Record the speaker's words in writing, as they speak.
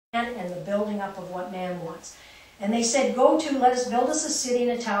and the building up of what man wants. And they said, go to, let us build us a city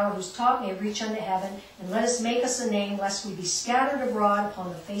and a tower whose top may reach unto heaven, and let us make us a name, lest we be scattered abroad upon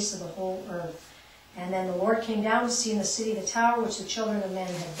the face of the whole earth. And then the Lord came down to see in the city the tower which the children of men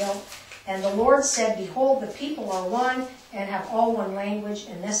had built. And the Lord said, behold, the people are one, and have all one language,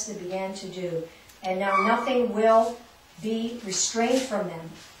 and this they began to do. And now nothing will be restrained from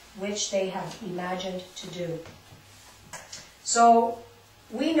them, which they have imagined to do. So,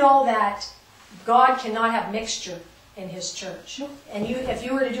 we know that God cannot have mixture in His church. And if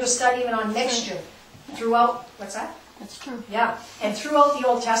you were to do a study even on mixture throughout, what's that? That's true. Yeah, and throughout the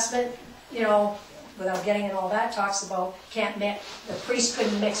Old Testament, you know, without getting into all that, talks about can't mix, the priest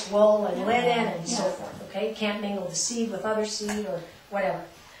couldn't mix wool and linen and so forth, okay? Can't mingle the seed with other seed or whatever.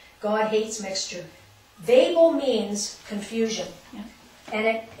 God hates mixture. Babel means confusion. Yeah.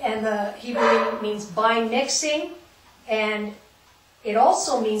 And the Hebrew means by mixing, and it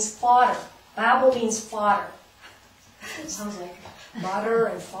also means fodder. Babel means fodder. It sounds like butter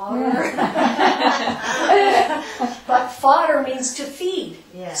and fodder. But fodder means to feed.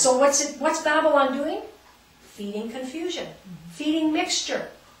 Yeah. So what's Babylon doing? Feeding confusion. Feeding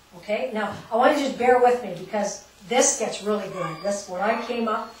mixture. Okay? Now, I want you to just bear with me because this gets really good. This, what I came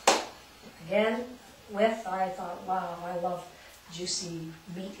up, again, with, I thought, wow, I love juicy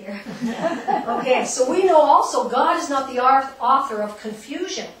meat here. Okay, so we know also God is not the author of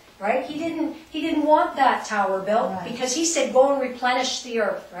confusion, right? He didn't want that tower built because He said go and replenish the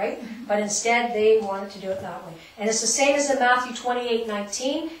earth, right? But instead they wanted to do it that way. And it's the same as in Matthew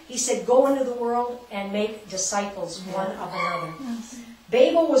 28:19. He said go into the world and make disciples one of another.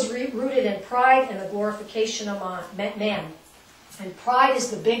 Babel was rooted in pride and the glorification of man. And pride is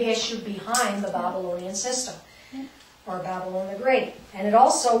the big issue behind the Babylonian system. Or Babylon the Great. And it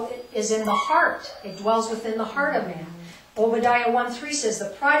also is in the heart. It dwells within the heart of man. Obadiah 1:3 says, the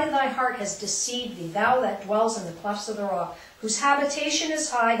pride of thy heart has deceived thee, thou that dwells in the clefts of the rock, whose habitation is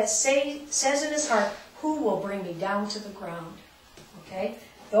high, that says in his heart, who will bring me down to the ground? Okay?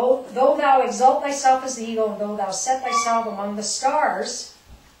 Though thou exalt thyself as the eagle, and though thou set thyself among the stars,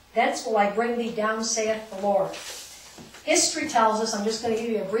 thence will I bring thee down, saith the Lord. History tells us, I'm just going to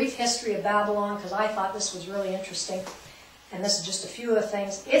give you a brief history of Babylon because I thought this was really interesting. And this is just a few of the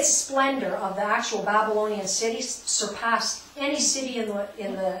things. Its splendor of the actual Babylonian city surpassed any city in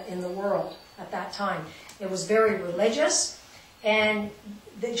the world at that time. It was very religious. And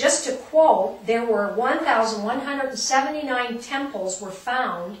just to quote, there were 1,179 temples were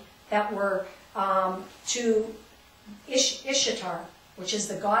found that were to Ishtar, which is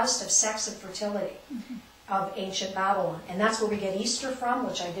the goddess of sex and fertility. Of ancient Babylon. And that's where we get Easter from,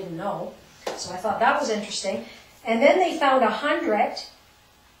 which I didn't know. So I thought that was interesting. And then they found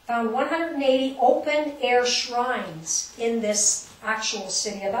 180 open-air shrines in this actual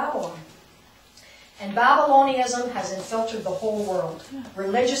city of Babylon. And Babylonianism has infiltrated the whole world,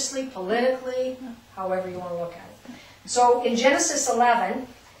 religiously, politically, however you want to look at it. So in Genesis 11,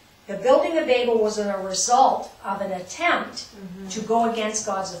 the building of Babel was a result of an attempt to go against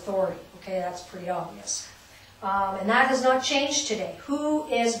God's authority. Okay, that's pretty obvious. And that has not changed today. Who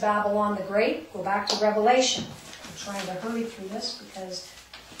is Babylon the Great? Go back to Revelation. I'm trying to hurry through this because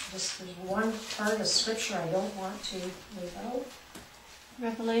there's one part of Scripture I don't want to leave out.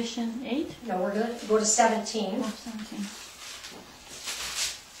 Revelation 8? No, we're going to go to 17. Oh, 17.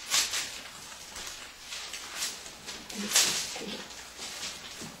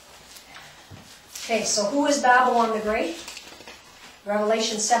 Okay, so who is Babylon the Great?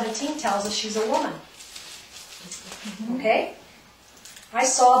 Revelation 17 tells us she's a woman. Okay? I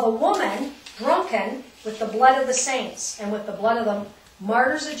saw the woman drunken with the blood of the saints and with the blood of the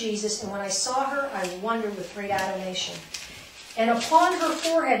martyrs of Jesus, and when I saw her, I wondered with great admiration. And upon her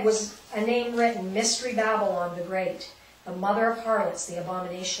forehead was a name written, Mystery Babylon the Great, the mother of harlots, the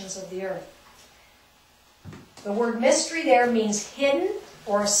abominations of the earth. The word mystery there means hidden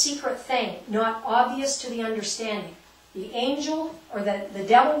or a secret thing, not obvious to the understanding. The angel, or the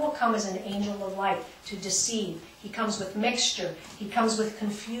devil will come as an angel of light to deceive. He comes with mixture. He comes with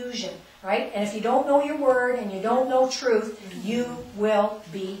confusion, right? And if you don't know your word and you don't know truth, you will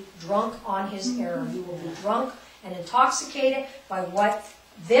be drunk on his error. You will be drunk and intoxicated by what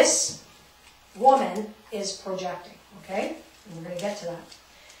this woman is projecting, okay? And we're going to get to that.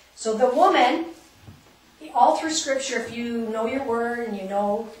 So the woman, all through Scripture, if you know your word and you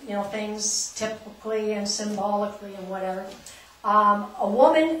know things typically and symbolically and whatever, a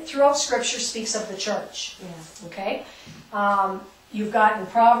woman throughout Scripture speaks of the church. Yeah. Okay, you've got in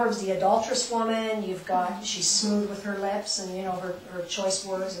Proverbs the adulterous woman. You've got she's smooth with her lips and her choice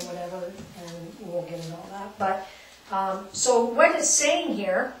words and whatever. And we won't get into all that. But So what it's saying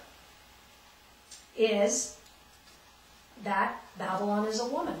here is that Babylon is a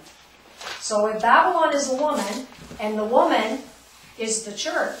woman. So if Babylon is a woman, and the woman is the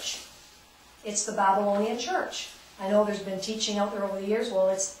church, it's the Babylonian church. I know there's been teaching out there over the years, well,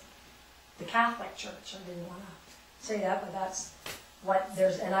 it's the Catholic Church. I didn't want to say that, but that's what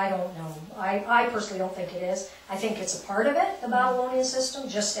there's, and I don't know. I personally don't think it is. I think it's a part of it, the Babylonian system,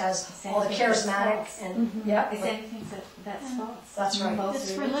 just as all the charismatic and, yeah. If anything that's false. That's right.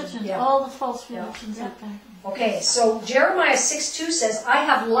 It's religion, Yeah. all the false religions out there. Okay, so Jeremiah 6:2 says, I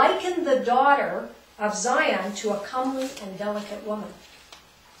have likened the daughter of Zion to a comely and delicate woman.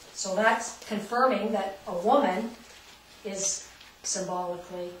 So that's confirming that a woman is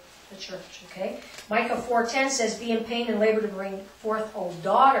symbolically the church, okay? Micah 4:10 says, be in pain and labor to bring forth, O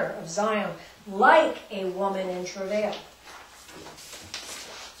daughter of Zion, like a woman in travail.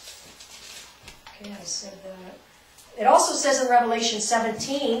 Okay, I said that. It also says in Revelation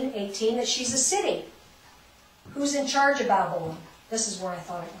 17:18 that she's a city. Who's in charge of Babylon? This is where I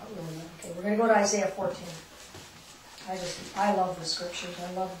thought it got really good. Okay, we're going to go to Isaiah 14. I love the scriptures.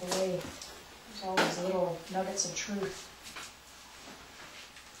 I love the way there's all these little nuggets of truth.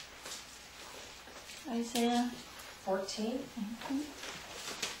 Isaiah 14.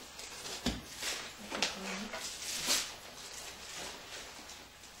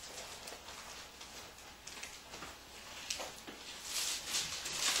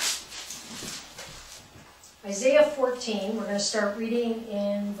 Isaiah 14, we're going to start reading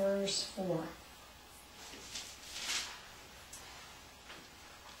in verse 4.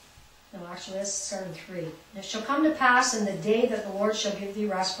 No, actually, let's start in 3. And it shall come to pass in the day that the Lord shall give thee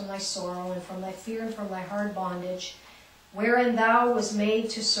rest from thy sorrow, and from thy fear, and from thy hard bondage, wherein thou was made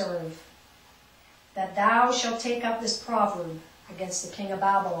to serve, that thou shalt take up this proverb against the king of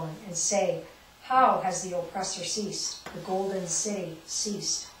Babylon, and say, how has the oppressor ceased? The golden city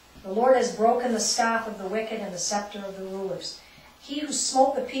ceased. The Lord has broken the staff of the wicked and the scepter of the rulers. He who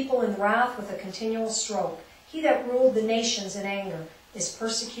smote the people in wrath with a continual stroke, he that ruled the nations in anger, is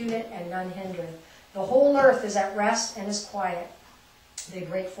persecuted and none hindereth. The whole earth is at rest and is quiet. They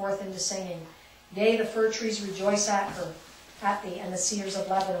break forth into singing. Yea, the fir trees rejoice at thee, and the cedars of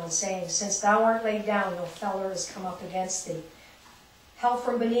Lebanon, saying, since thou art laid down, no feller is come up against thee. Hell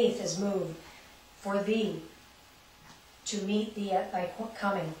from beneath is moved for thee to meet thee at thy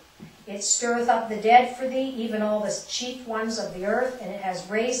coming. It stirreth up the dead for thee, even all the chief ones of the earth, and it has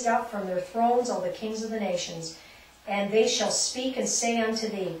raised up from their thrones all the kings of the nations. And they shall speak and say unto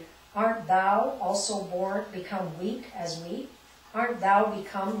thee, art thou also become weak as we? Art thou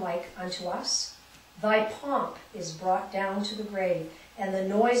become like unto us? Thy pomp is brought down to the grave, and the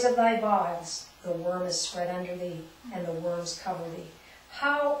noise of thy vials, the worm is spread under thee, and the worms cover thee.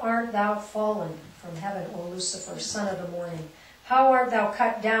 How art thou fallen from heaven, O Lucifer, son of the morning? How art thou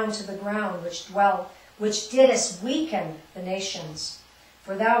cut down to the ground, which didst weaken the nations?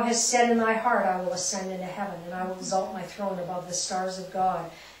 For thou hast said in thy heart, I will ascend into heaven, and I will exalt my throne above the stars of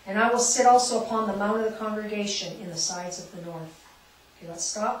God. And I will sit also upon the mount of the congregation in the sides of the north. Okay, let's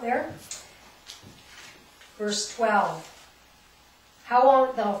stop there. Verse 12. How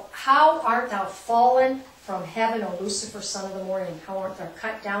art thou fallen from heaven, O Lucifer, son of the morning? How art thou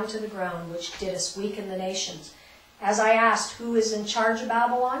cut down to the ground, which didst weaken the nations? As I asked, who is in charge of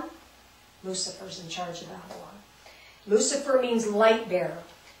Babylon? Lucifer's in charge of Babylon. Lucifer means light bearer.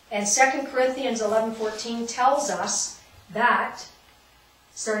 And 2 Corinthians 11:14 tells us that,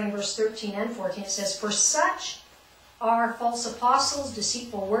 starting verse 13 and 14, it says, for such are false apostles,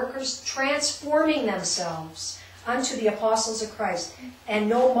 deceitful workers, transforming themselves unto the apostles of Christ. And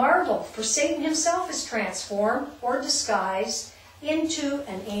no marvel, for Satan himself is transformed or disguised into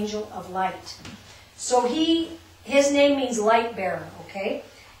an angel of light. So his name means light bearer, okay?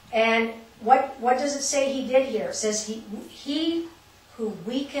 And what does it say he did here? It says he who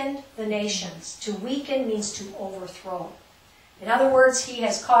weakened the nations. To weaken means to overthrow. In other words, he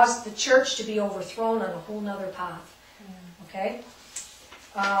has caused the church to be overthrown on a whole nother path. Okay?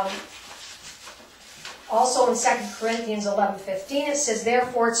 Also in 2 Corinthians 11:15 it says,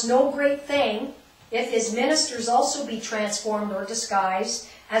 therefore it's no great thing if his ministers also be transformed or disguised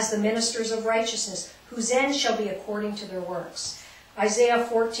as the ministers of righteousness, whose end shall be according to their works. Isaiah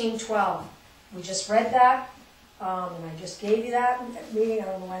 14:12. We just read that, and I just gave you that reading. I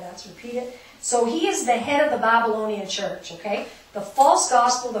don't know why that's repeated. So he is the head of the Babylonian church, okay? The false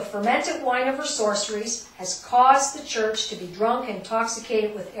gospel, the fermented wine of her sorceries, has caused the church to be drunk and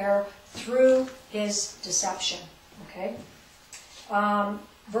intoxicated with error through his deception, okay?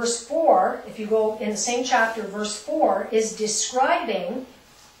 Verse 4, if you go in the same chapter, verse 4, is describing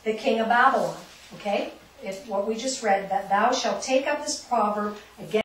the king of Babylon, okay? what we just read, that thou shalt take up this proverb again